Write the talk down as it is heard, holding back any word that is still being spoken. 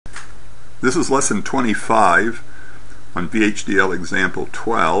This is lesson 25 on VHDL example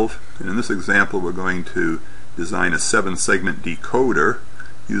 12, and in this example we're going to design a 7-segment decoder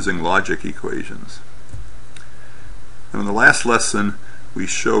using logic equations. Now, in the last lesson we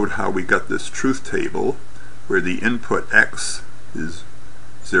showed how we got this truth table where the input x is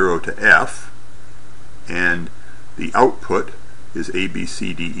 0 to f and the output is A, B,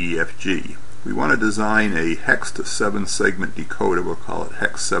 C, D, E, F, G. We want to design a hex to 7-segment decoder. We'll call it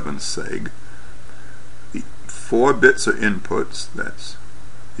hex 7-seg. The 4 bits are inputs, that's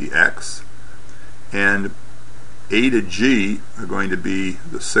the x, and A to G are going to be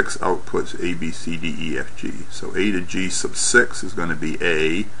the 6 outputs A, B, C, D, E, F, G. So A to G sub 6 is going to be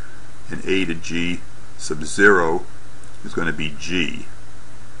A, and A to G sub 0 is going to be G.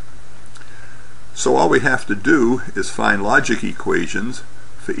 So all we have to do is find logic equations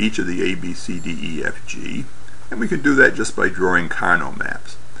for each of the A, B, C, D, E, F, G, and we can do that just by drawing Carnot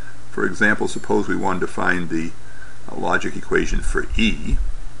maps. For example, suppose we wanted to find the logic equation for E,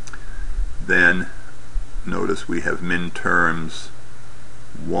 then notice we have min terms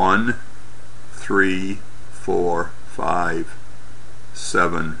 1, 3, 4, 5,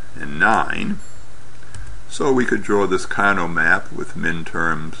 7, and 9. So we could draw this Carnot map with min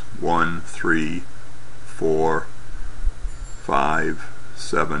terms 1, 3, 4, 5,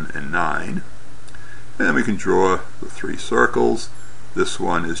 7, and 9. And then we can draw the 3 circles. This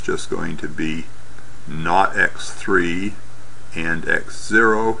one is just going to be not x3 and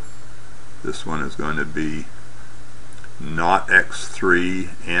x0. This one is going to be not x3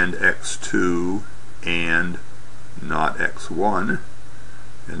 and x2 and not x1.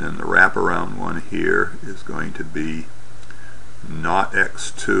 And then the wraparound one here is going to be not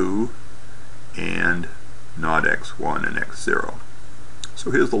x2 and not x1 and x0. So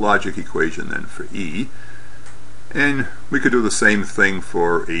here's the logic equation then for E. And we could do the same thing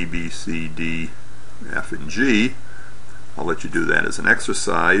for A, B, C, D, F, and G. I'll let you do that as an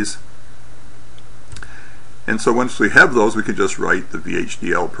exercise. And so once we have those, we can just write the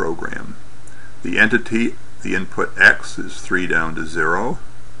VHDL program. The entity, the input x, is 3 down to 0.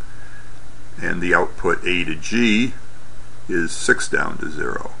 And the output A to G is 6 down to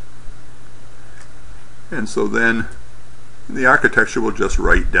 0. And so then in the architecture we'll just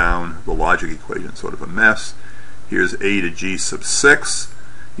write down the logic equation, sort of a mess. Here's A to G sub 6.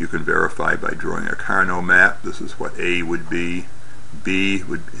 You can verify by drawing a Carnot map. This is what A would be. B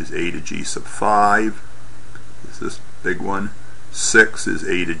is A to G sub 5. Is this big one. 6 is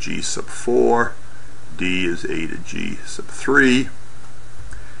A to G sub 4. D is A to G sub 3.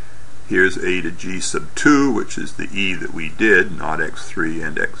 Here's A to G sub 2, which is the E that we did, not x3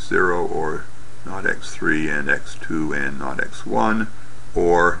 and x0, or not x3 and x2 and not x1,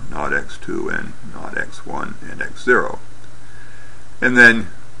 or not x2 and not x1 and x0. And then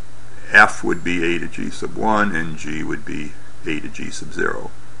F would be A to G sub 1 and G would be A to G sub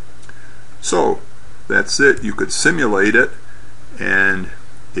 0. So that's it. You could simulate it, and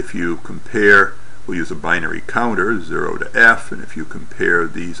if you compare, we'll use a binary counter, 0 to F, and if you compare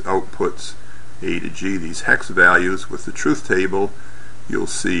these outputs, A to G, these hex values, with the truth table, you'll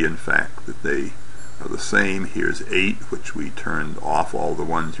see in fact that they are the same. Here's 8, which we turned off all the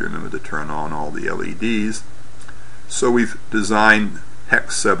ones. You remember to turn on all the LEDs. So we've designed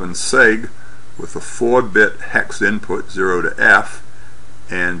hex 7-seg with a 4-bit hex input 0 to F,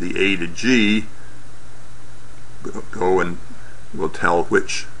 and the A to G go and we'll tell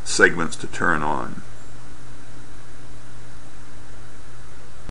which segments to turn on.